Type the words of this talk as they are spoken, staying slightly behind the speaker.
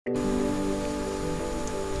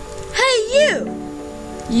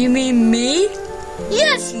You mean me?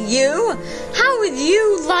 Yes, you! How would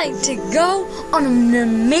you like to go on an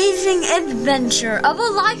amazing adventure of a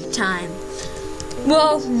lifetime?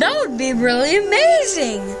 Well, that would be really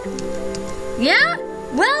amazing! Yeah?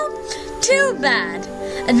 Well, too bad.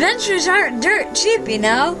 Adventures aren't dirt cheap, you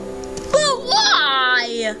know. But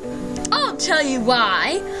why? I'll tell you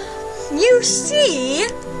why. You see,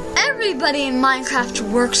 everybody in Minecraft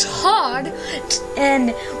works hard,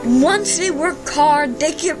 and once they work hard,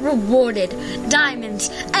 they get rewarded. Diamonds,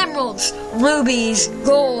 emeralds, rubies,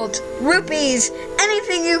 gold, rupees,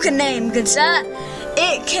 anything you can name, good sir.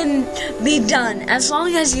 It can be done as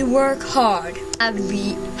long as you work hard.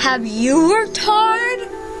 Have you worked hard?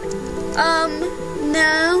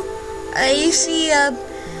 No. You see,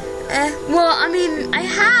 well, I mean, I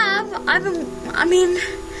have.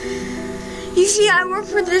 You see, I work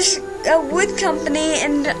for this wood company,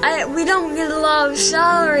 and we don't get a lot of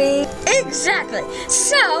salary. Exactly.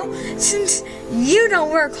 So, since you don't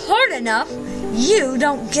work hard enough, you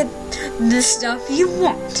don't get the stuff you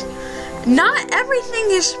want. Not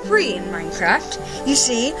everything is free in Minecraft. You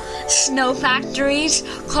see, snow factories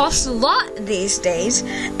cost a lot these days.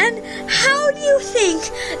 And how do you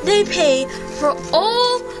think they pay for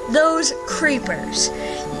all those creepers?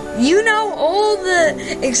 You know all the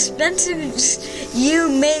expenses you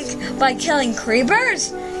make by killing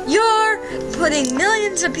creepers? You're putting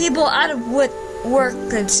millions of people out of work,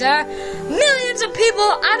 good sir. Millions of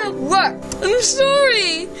people out of work. I'm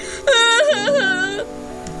sorry.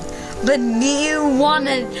 But do you want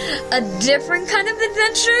a different kind of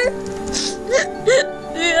adventure?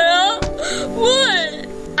 Yeah? What?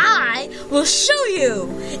 I will show you.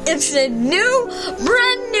 It's a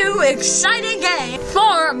brand new, exciting game.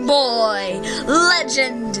 Farm Boy,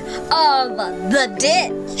 Legend of the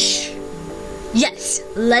Ditch. Yes,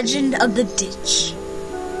 Legend of the Ditch.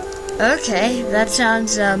 Okay, that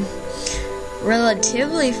sounds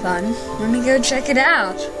relatively fun. Let me go check it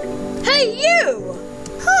out. Hey, you!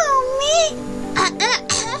 Who, me?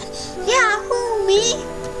 Yeah, who, me?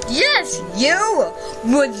 Yes, you!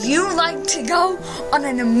 Would you like to go on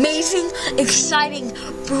an amazing, exciting,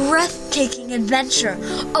 breathtaking adventure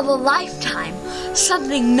of a lifetime?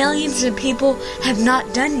 Something millions of people have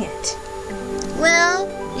not done yet. Well,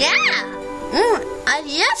 yeah.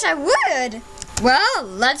 Yes, I would. Well,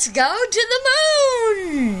 let's go to the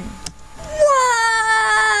moon.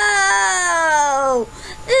 Whoa!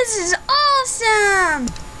 This is awesome!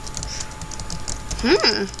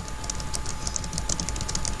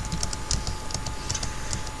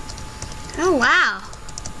 Oh, wow.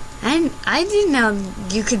 I didn't know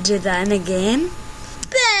you could do that in a game.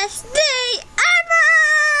 Best day ever!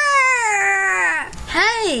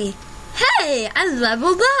 Hey, I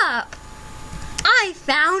leveled up. I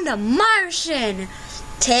found a Martian.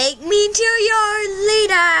 Take me to your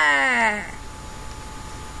leader.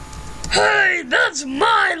 Hey, that's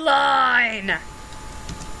my line.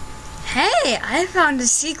 Hey, I found a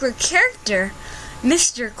secret character,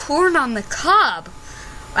 Mr. Corn on the Cob.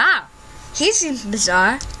 Wow, he seems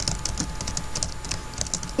bizarre.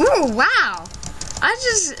 Ooh, wow. I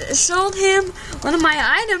just sold him one of my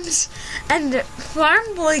items, and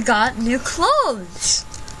Farm Boy got new clothes.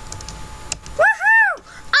 Woohoo!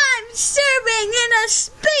 I'm serving in a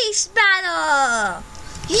space battle!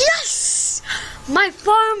 Yes! My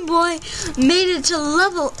Farm Boy made it to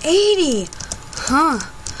level 80. Huh.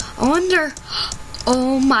 I wonder...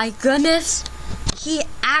 Oh my goodness. He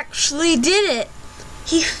actually did it.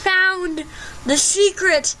 He found the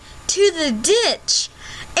secret to the ditch.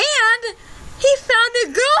 And he found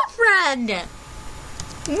a girlfriend.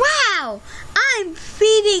 Wow. I'm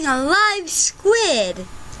feeding a live squid.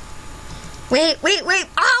 Wait.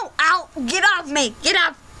 Ow. Get off me. Get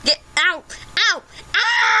off. Get out. Ow.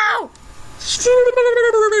 Ow.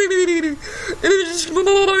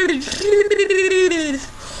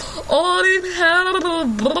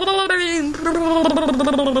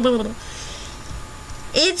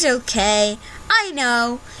 It's okay. I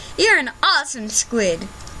know. You're an awesome squid.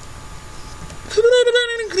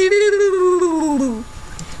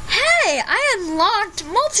 Hey, I unlocked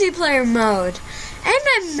multiplayer mode. And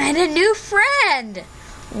I met a new friend.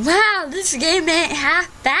 Wow, this game ain't half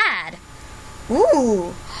bad.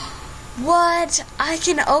 Ooh. What? I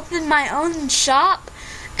can open my own shop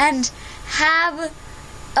and have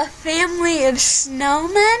a family of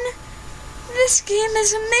snowmen? This game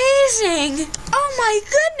is amazing. Oh my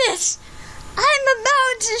goodness. I'm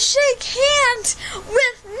about to shake hands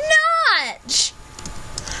with Notch.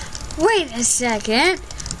 Wait a second.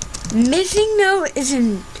 Missing Note is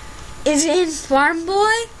in Farm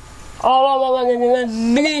Boy? I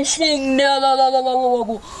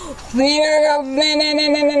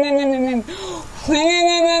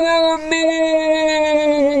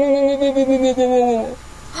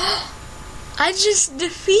just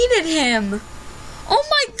defeated him. Oh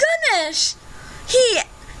my goodness! He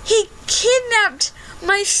kidnapped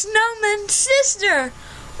my snowman sister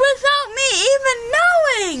without me even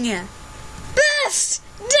knowing. Best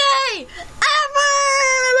day ever!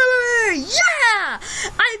 Yeah!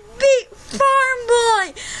 I beat Farm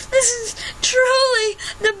Boy! This is truly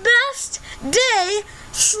the best day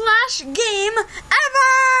 / game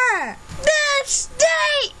ever! Best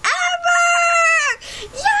day ever!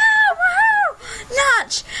 Yeah! Woohoo!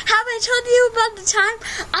 Notch, have I told you about the time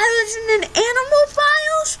I was in an Animal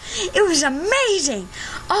Files? It was amazing!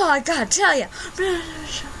 Oh, I gotta tell you.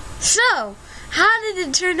 So, how did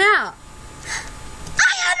it turn out?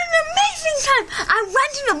 I had an amazing time. I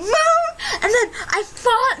went to the moon, and then I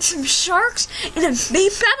fought some sharks in a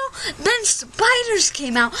beef battle. Then spiders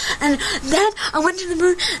came out, and then I went to the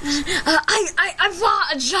moon. I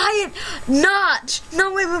fought a giant Notch.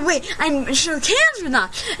 No, wait. I shook hands with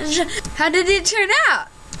Notch. How did it turn out?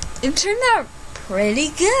 It turned out pretty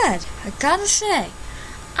good, I gotta say.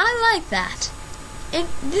 I like that.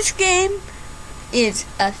 This game is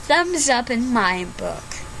a thumbs up in my book.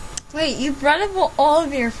 Wait, you brought up all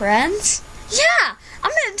of your friends? Yeah! I'm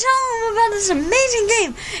gonna tell them about this amazing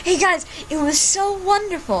game. Hey guys, it was so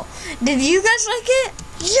wonderful. Did you guys like it?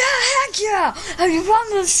 Yeah, heck yeah! Have you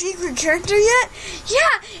found the secret character yet?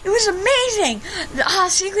 Yeah, it was amazing. The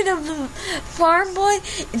Secret of the Farm Boy,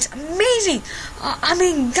 it's amazing. I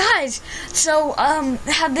mean, guys, so,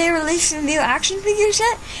 have they released some new action figures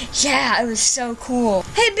yet? Yeah, it was so cool.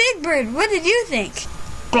 Hey, Big Bird, what did you think?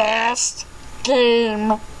 Best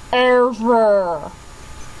game ever.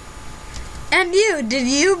 And you, did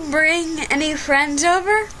you bring any friends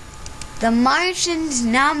over? The Martians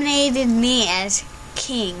nominated me as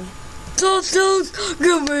king. So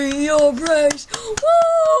give me your praise.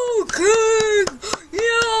 Woo, king!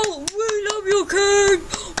 Yeah, we love you, king.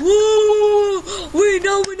 Woo, we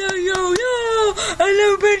nominate you. Yeah,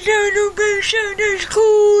 elevation is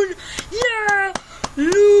cool. Yeah,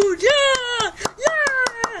 yeah.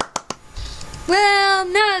 Well,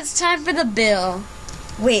 now it's time for the bill.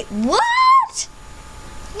 Wait, what?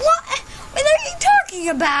 What are you talking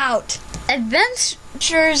about?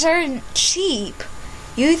 Adventures aren't cheap.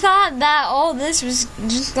 You thought that all this was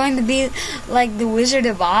just going to be like the Wizard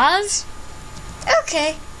of Oz?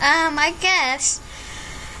 Okay, I guess.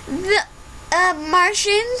 The,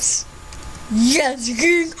 Martians? Yes,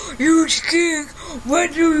 king, huge king.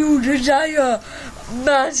 What do you desire,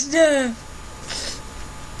 master?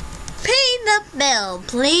 Pay the bill,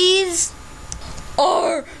 please.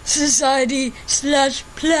 Our society /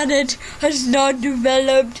 planet has not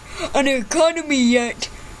developed an economy yet.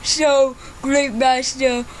 So, Great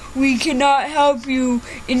Master, we cannot help you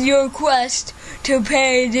in your quest to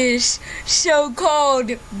pay this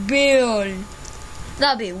so-called bill.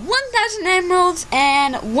 That'll be 1,000 emeralds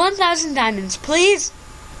and 1,000 diamonds, please.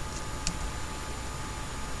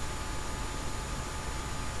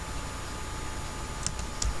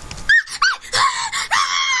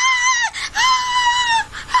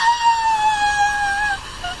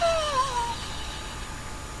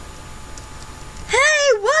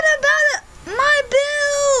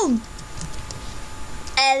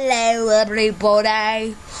 Hello,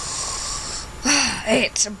 everybody.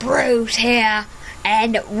 It's Bruce here,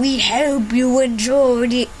 and we hope you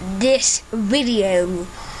enjoyed this video.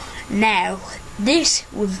 Now, this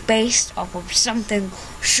was based off of something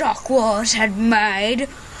Sharkwars had made,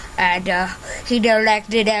 and he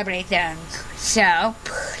directed everything. So,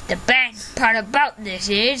 the best part about this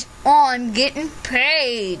is I'm getting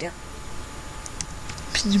paid.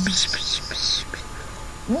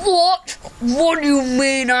 What? What do you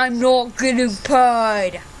mean I'm not getting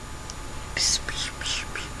paid?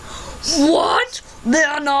 What?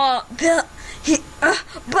 They're not.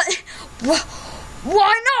 But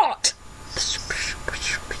why not?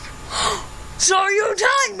 So you're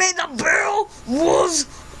telling me the bill was?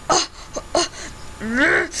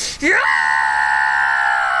 Yeah!